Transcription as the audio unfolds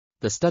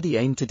The study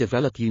aimed to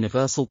develop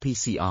universal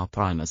PCR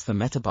primers for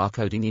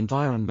metabarcoding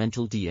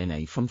environmental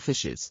DNA from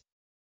fishes.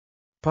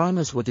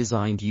 Primers were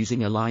designed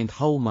using aligned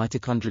whole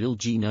mitochondrial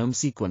genome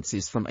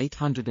sequences from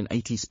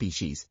 880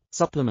 species,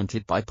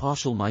 supplemented by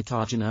partial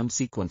mitogenome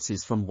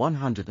sequences from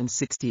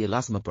 160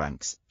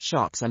 elasmobranchs,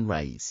 sharks and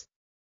rays.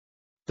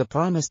 The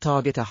primers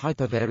target a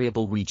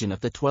hypervariable region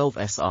of the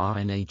 12S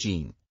RNA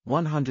gene,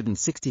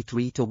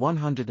 163 to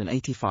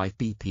 185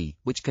 BP,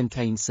 which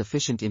contains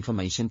sufficient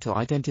information to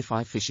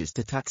identify fishes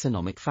to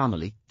taxonomic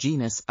family,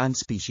 genus and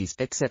species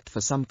except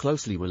for some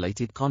closely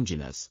related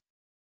congeners.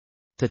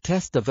 To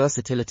test the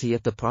versatility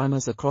of the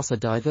primers across a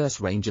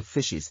diverse range of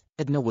fishes,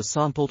 EDNA was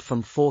sampled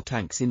from 4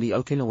 tanks in the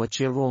Okinawa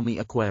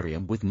Chiromi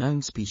Aquarium with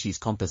known species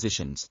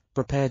compositions,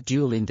 prepared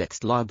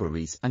dual-indexed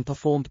libraries and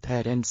performed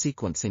paired-end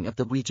sequencing of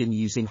the region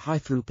using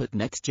high-throughput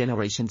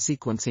next-generation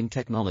sequencing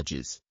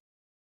technologies.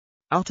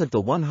 Out of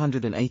the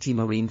 180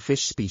 marine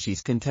fish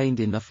species contained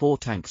in the 4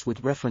 tanks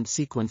with reference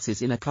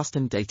sequences in a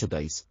custom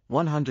database,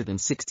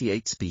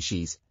 168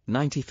 species,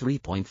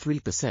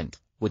 93.3%,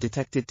 were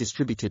detected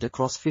distributed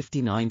across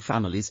 59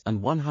 families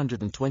and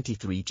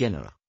 123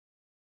 genera.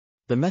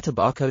 The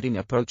metabarcoding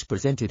approach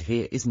presented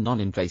here is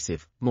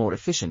non-invasive, more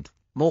efficient,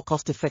 more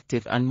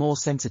cost-effective and more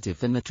sensitive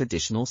than the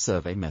traditional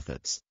survey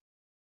methods.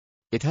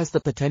 It has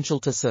the potential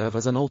to serve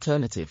as an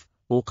alternative,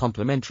 or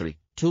complementary,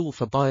 tool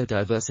for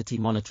biodiversity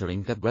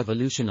monitoring that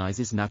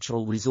revolutionizes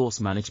natural resource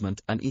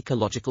management and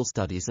ecological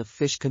studies of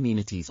fish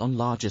communities on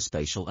larger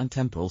spatial and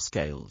temporal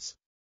scales.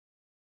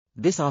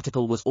 This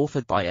article was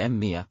authored by M.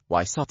 Miya,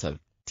 Y. Sato,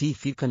 T.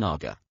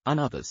 Fukunaga, and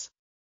others.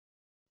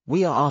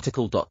 We are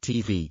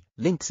RTCLTV,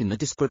 links in the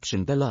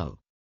description below.